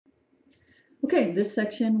Okay, in this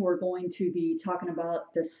section we're going to be talking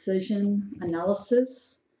about decision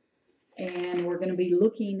analysis, and we're going to be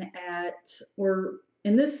looking at,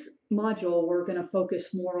 in this module we're going to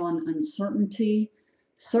focus more on uncertainty.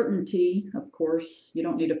 Certainty, of course, you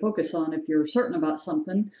don't need to focus on if you're certain about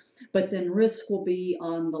something, but then risk will be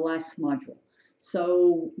on the last module.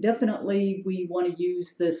 So definitely we want to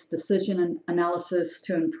use this decision analysis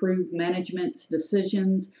to improve management's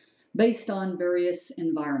decisions based on various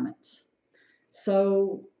environments.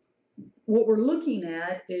 So what we're looking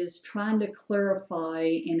at is trying to clarify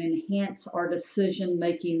and enhance our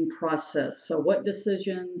decision-making process. So what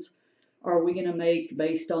decisions are we going to make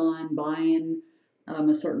based on buying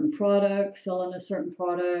a certain product, selling a certain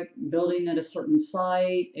product, building at a certain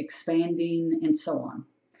site, expanding, and so on.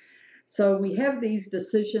 So we have these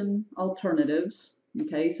decision alternatives.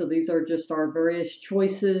 Okay, so these are just our various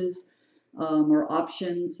choices or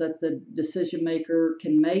options that the decision maker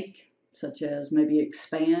can make, such as maybe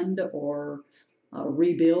expand or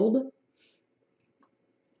rebuild.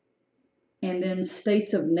 And then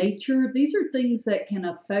states of nature. These are things that can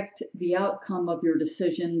affect the outcome of your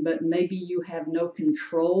decision, but maybe you have no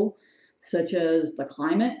control, such as the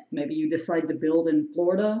climate. Maybe you decide to build in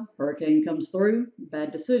Florida, hurricane comes through,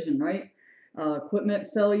 bad decision, right? Equipment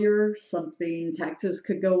failure, taxes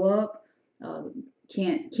could go up.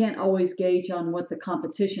 Can't always gauge on what the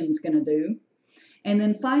competition's going to do. And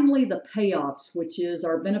then finally, the payoffs, which is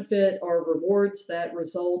our benefit or rewards that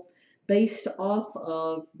result based off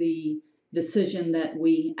of the decision that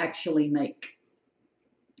we actually make.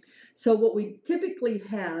 So what we typically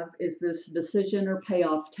have is this decision or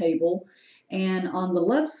payoff table, and on the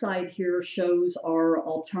left side here shows our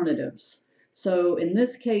alternatives. So in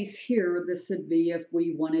this case here, this would be if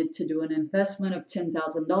we wanted to do an investment of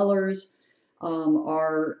 $10,000.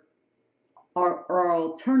 Our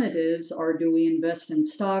alternatives are, do we invest in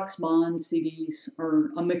stocks, bonds, CDs,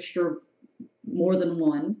 or a mixture of more than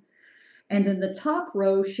one? And then the top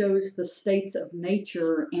row shows the states of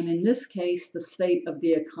nature, and in this case, the state of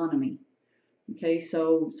the economy. Okay,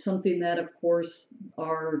 so something that, of course,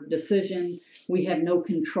 our decision we have no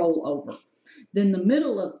control over. Then the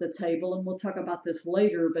middle of the table, and we'll talk about this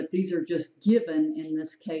later, but these are just given in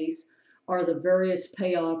this case, are the various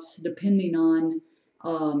payoffs depending on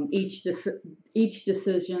each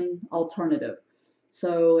decision alternative.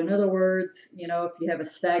 So in other words, if you have a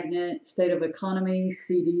stagnant state of economy,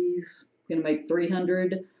 CDs going to make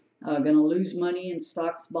 300, going to lose money in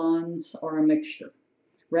stocks, bonds, or a mixture.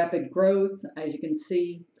 Rapid growth, as you can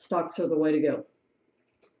see, stocks are the way to go.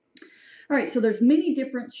 All right, so there's many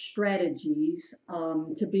different strategies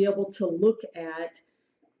to be able to look at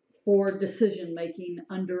for decision making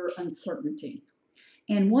under uncertainty.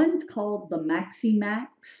 And one's called the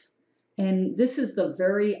Maximax. And this is the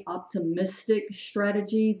very optimistic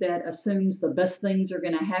strategy that assumes the best things are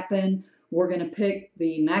going to happen. We're going to pick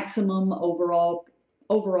the maximum overall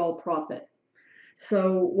profit.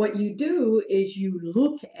 So what you do is you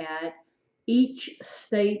look at each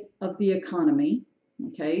state of the economy.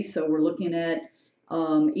 Okay, so we're looking at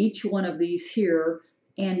each one of these here,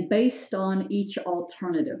 and based on each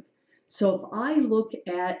alternative. So if I look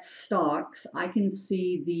at stocks, I can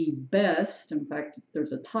see the best, in fact,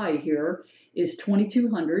 there's a tie here, is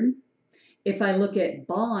 2,200. If I look at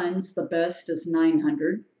bonds, the best is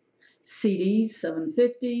 900. CDs,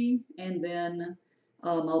 750, and then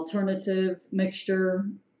alternative mixture,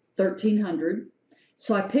 1,300.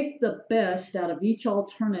 So I pick the best out of each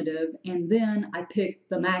alternative, and then I pick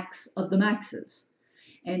the max of the maxes.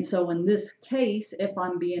 And so in this case, if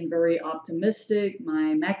I'm being very optimistic,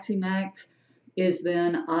 my Maximax is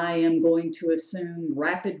then I am going to assume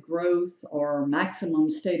rapid growth or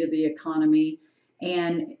maximum state of the economy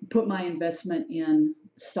and put my investment in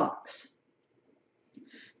stocks.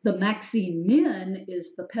 The Maximin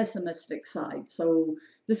is the pessimistic side. So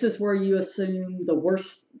this is where you assume the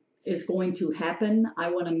worst is going to happen.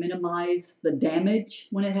 I want to minimize the damage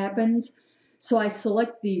when it happens. So I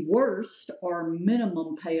select the worst or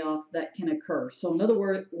minimum payoff that can occur. So in other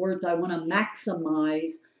words, I want to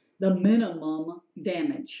maximize the minimum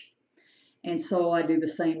damage. And so I do the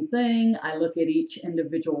same thing. I look at each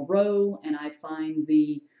individual row and I find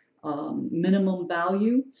the minimum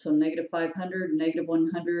value. So -500,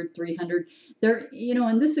 -100, 300. They're,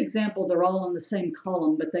 in this example, they're all in the same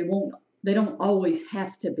column, but they don't always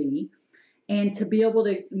have to be. And to be able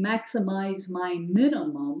to maximize my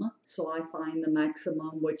minimum, so I find the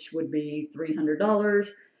maximum, which would be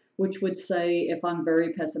 $300, which would say if I'm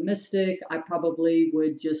very pessimistic, I probably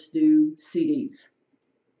would just do CDs.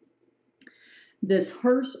 This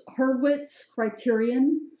Hurwitz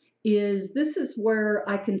criterion this is where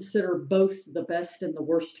I consider both the best and the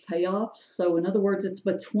worst payoffs. So in other words, it's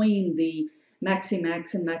between the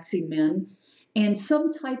Maximax and Maximin, and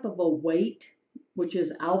some type of a weight, which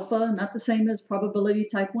is alpha, not the same as probability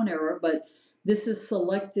type 1 error, but this is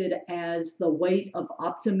selected as the weight of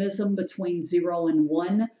optimism between 0 and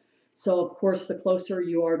 1. So of course, the closer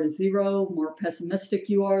you are to 0, more pessimistic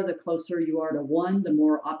you are. The closer you are to 1, the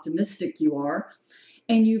more optimistic you are.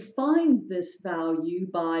 And you find this value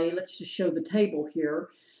by, let's just show the table here,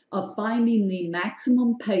 of finding the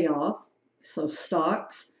maximum payoff, so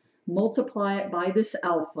stocks, multiply it by this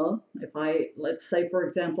alpha. Let's say, for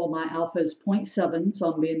example, my alpha is 0.7,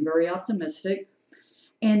 so I'm being very optimistic.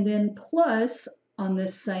 And then plus, on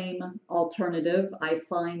this same alternative, I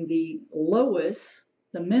find the lowest,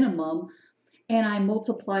 the minimum, and I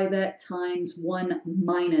multiply that times 1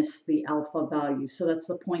 minus the alpha value. So that's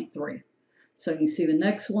the 0.3. So you can see the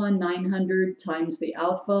next one, 900 times the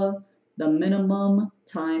alpha, the minimum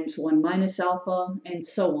times 1 minus alpha, and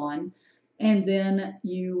so on. And then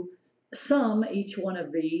you sum each one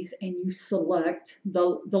of these and you select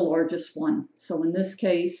the largest one. So in this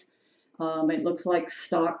case, it looks like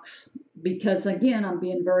stocks, because again, I'm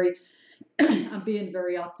being very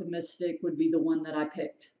optimistic, would be the one that I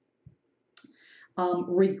picked.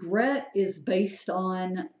 Regret is based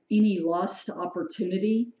on any lost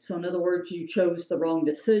opportunity. So in other words, you chose the wrong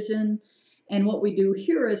decision. And what we do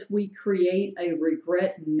here is we create a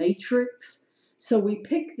regret matrix. So we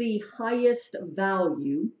pick the highest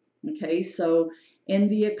value. Okay, so in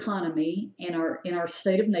the economy, in our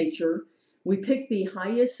state of nature, we pick the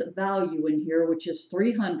highest value in here, which is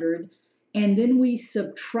 300, and then we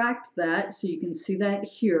subtract that, so you can see that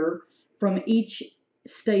here, from each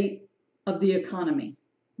state of the economy.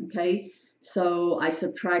 Okay, so I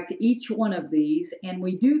subtract each one of these, and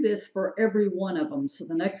we do this for every one of them. So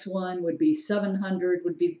the next one would be 700,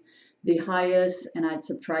 would be the highest, and I'd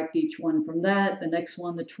subtract each one from that. The next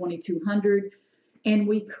one, the 2200, and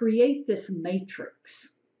we create this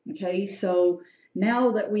matrix. Okay, so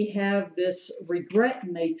now that we have this regret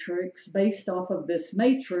matrix based off of this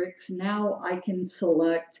matrix, now I can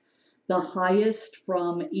select the highest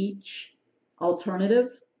from each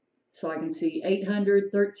alternative. So I can see 800,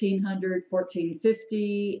 1300,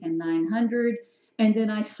 1450, and 900. And then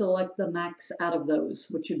I select the max out of those,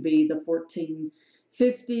 which would be the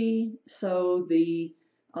 1450. So the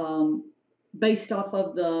based off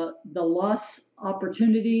of the loss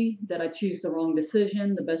opportunity that I choose the wrong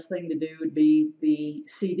decision, the best thing to do would be the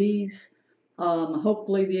CDs.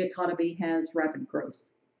 Hopefully the economy has rapid growth.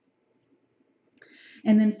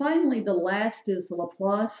 And then finally, the last is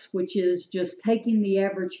Laplace, which is just taking the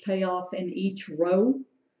average payoff in each row,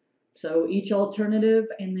 so each alternative,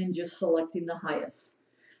 and then just selecting the highest.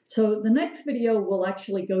 So the next video will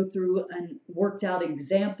actually go through a worked out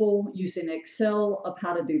example using Excel of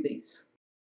how to do these.